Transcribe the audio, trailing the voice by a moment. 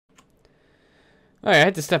Oh, I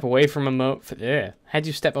had to step away from a moment. Yeah, had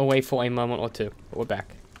you step away for a moment or two, but we're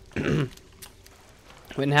back. Went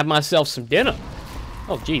and had myself some dinner.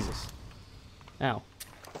 Oh Jesus! Ow.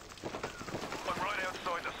 I'm right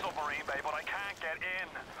outside the submarine bay, but I can't get in.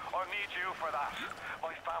 I need you for that.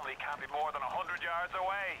 My family can't be more than 100 yards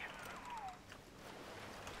away.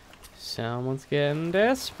 Someone's getting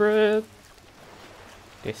desperate.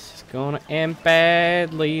 This is gonna end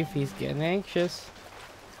badly if he's getting anxious.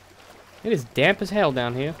 It is damp as hell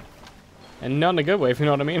down here. And not in a good way, if you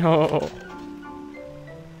know what I mean. Oh.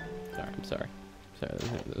 Sorry, I'm sorry. Sorry,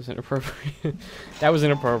 that was inappropriate. That was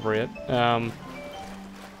inappropriate. Got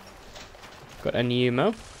a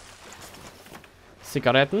pneumo.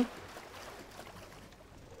 Cigaretten.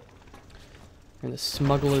 And the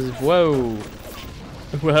smugglers. Whoa.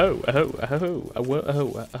 Whoa. Oh, oh, oh, whoa,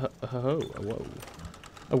 oh, oh, oh, whoa.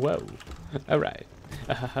 Oh, whoa. Alright.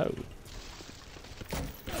 Oh.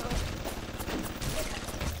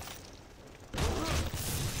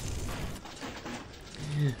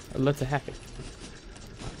 Lots of hacking.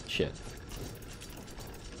 Shit.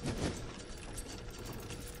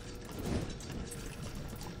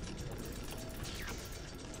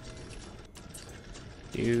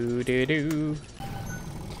 Do.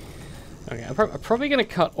 Okay, I'm probably gonna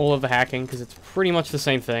cut all of the hacking because it's pretty much the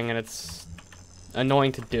same thing and it's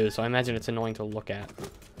annoying to do. So I imagine it's annoying to look at.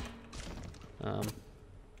 I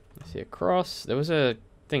see a cross. There was a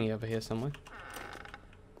thingy over here somewhere.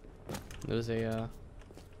 There was a.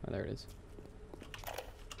 Oh, there it is.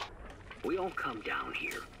 We all come down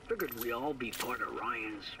here. Figured we all be part of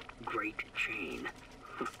Ryan's great chain.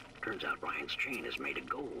 Turns out Ryan's chain is made of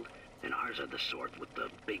gold, and ours are the sort with the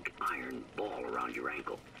big iron ball around your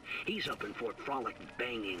ankle. He's up in Fort Frolic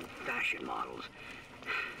banging fashion models.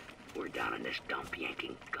 We're down in this dump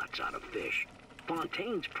yanking guts out of fish.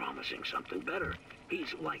 Fontaine's promising something better.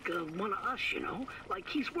 He's like one of us, you know? Like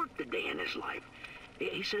he's worked a day in his life.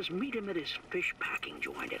 He says meet him at his fish packing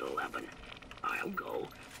joint at 11. I'll go,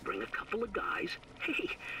 bring a couple of guys. Hey,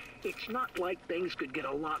 it's not like things could get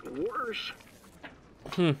a lot worse.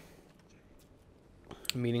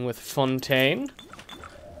 Meeting with Fontaine.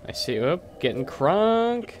 I see you up, getting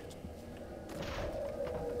crunk.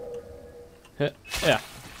 Yeah.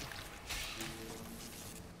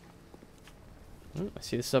 I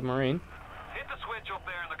see the submarine. Hit the switch up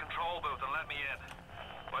there in the control booth and let me in.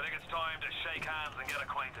 I think it's time to shake hands and get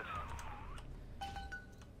acquainted.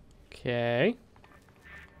 Okay.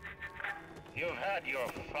 You've had your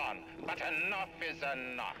fun, but enough is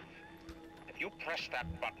enough. If you press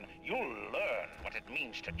that button, you'll learn what it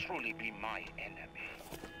means to truly be my enemy.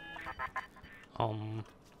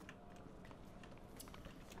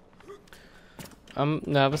 I'm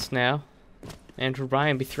nervous now. Andrew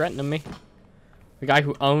Ryan be threatening me. The guy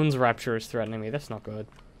who owns Rapture is threatening me. That's not good.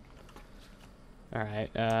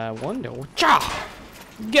 Alright, one door. Cha!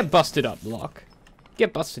 Get busted up, Locke.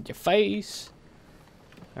 Get busted your face.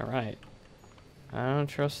 Alright. I don't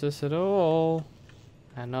trust this at all.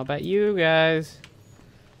 I don't know about you guys.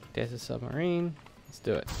 There's a submarine. Let's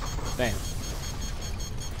do it. Bam.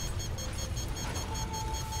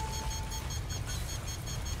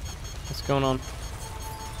 What's going on?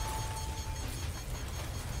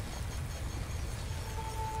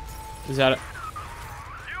 Is that it?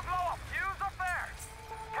 You blow up fuse up there.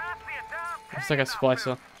 Can't see a damn Looks like a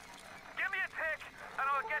splicer. Give me a tick and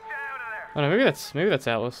I'll get you out of there. Oh no, maybe that's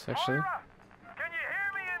Atlas actually. Moira, can you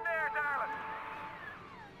hear me in there, darling?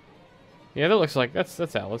 Yeah, that looks like that's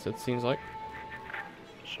Atlas. It seems like.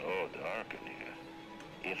 So dark in here.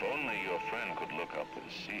 If only your friend could look up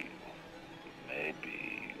and see you.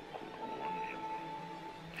 Maybe you could warn him.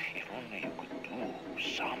 If only you could do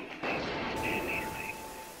something, anything.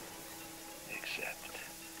 Except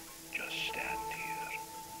just stand here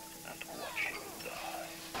and watch him die.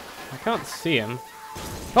 I can't see him.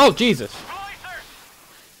 Oh Jesus!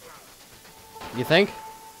 You think?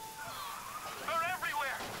 They're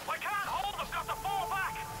everywhere. I can't hold them. Got to fall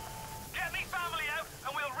back. Get me family out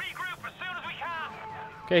and we'll regroup as soon as we can.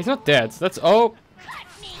 Okay, he's not dead. So that's oh.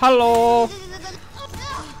 Hello.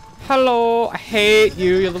 Hello. I hate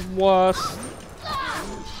you. You're the worst.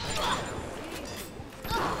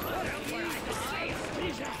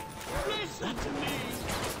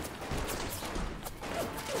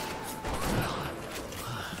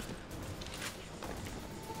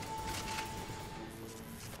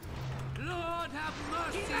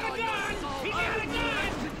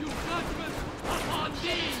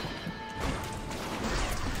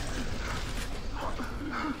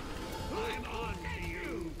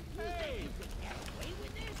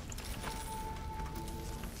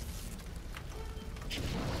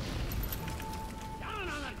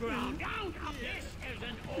 ground out of this as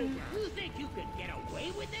an ogre. You think you can get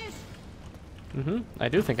away with this? I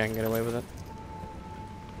do think I can get away with it.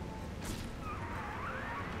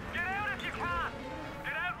 Get out if you can!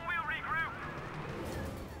 Get out and we'll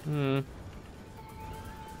regroup!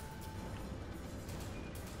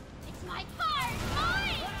 It's my car!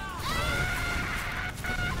 Mine!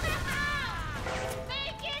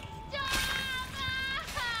 Make it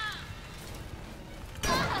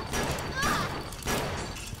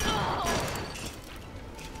stop!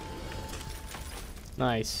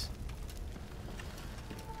 Nice.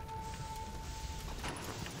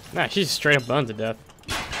 Nah, she's straight up burned to death.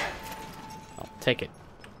 I'll take it.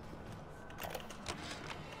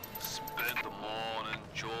 Spent the morning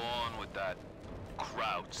jawing with that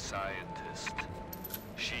Kraut scientist.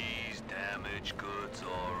 She's damaged goods,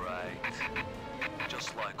 alright.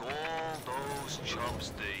 Just like all those chumps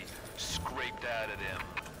they scraped out of them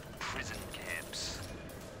prison camps.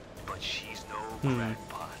 But she's no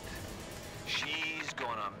crackpot. She's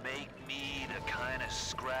gonna make me the kind of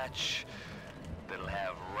scratch that'll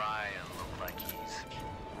have Ryan look like he's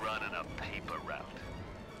running a paper route.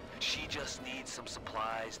 She just needs some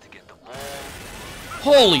supplies to get the ball.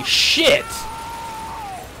 Holy shit!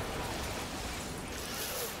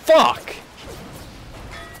 Fuck!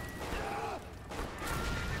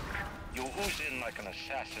 You ooze in like an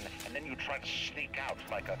assassin, and then you try to sneak out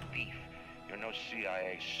like a thief. You're no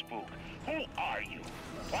CIA spook. Who are you?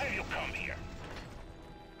 Why have you come here?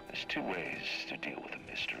 There's two ways to deal with a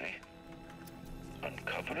mystery.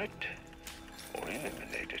 Uncover it, or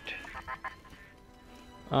eliminate it.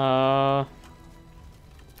 I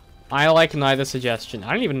like neither suggestion.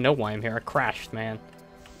 I don't even know why I'm here. I crashed, man.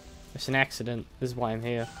 It's an accident. This is why I'm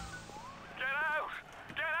here. Get out!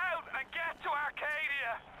 Get out and get to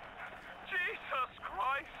Arcadia! Jesus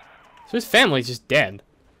Christ! So his family's just dead.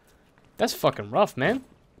 That's fucking rough, man.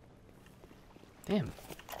 Damn.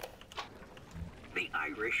 The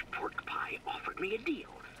Irish pork pie offered me a deal.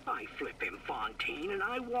 I flip him Fontaine and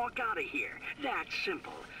I walk out of here. That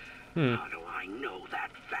simple. How do I know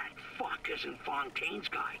that fat fuck isn't Fontaine's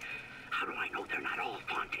guy? How do I know they're not all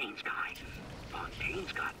Fontaine's guy?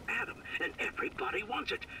 Fontaine's got Adam and everybody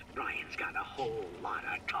wants it. Ryan's got a whole lot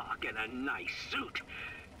of talk and a nice suit.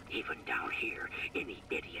 Even down here, any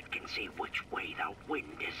idiot can see which way the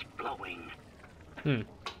wind is blowing.